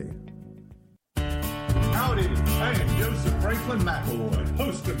talkradio.nyc. Howdy, I am Joseph Franklin McElroy,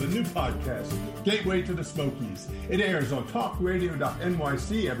 host of the new podcast, Gateway to the Smokies. It airs on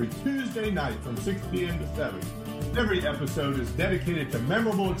talkradio.nyc every Tuesday night from 6 p.m. to 7. Every episode is dedicated to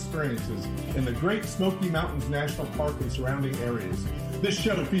memorable experiences in the Great Smoky Mountains National Park and surrounding areas. This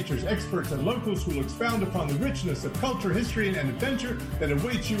show features experts and locals who will expound upon the richness of culture, history, and adventure that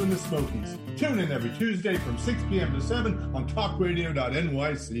awaits you in the Smokies. Tune in every Tuesday from 6 p.m. to 7 on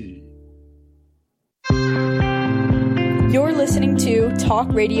talkradio.nyc. You're listening to Talk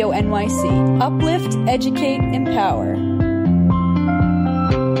Radio NYC. Uplift, educate, empower.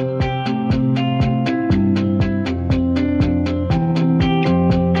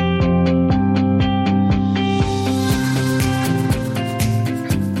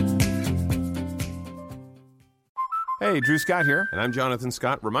 Hey, Drew Scott here, and I'm Jonathan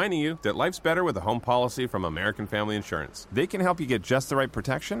Scott, reminding you that life's better with a home policy from American Family Insurance. They can help you get just the right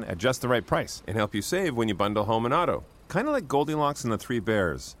protection at just the right price and help you save when you bundle home and auto. Kind of like Goldilocks and the Three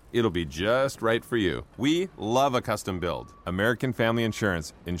Bears. It'll be just right for you. We love a custom build. American Family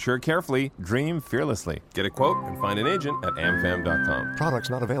Insurance. Insure carefully, dream fearlessly. Get a quote and find an agent at amfam.com. Products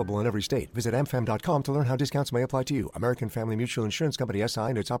not available in every state. Visit amfam.com to learn how discounts may apply to you. American Family Mutual Insurance Company, SI,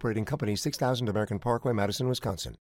 and its operating company, 6000 American Parkway, Madison, Wisconsin.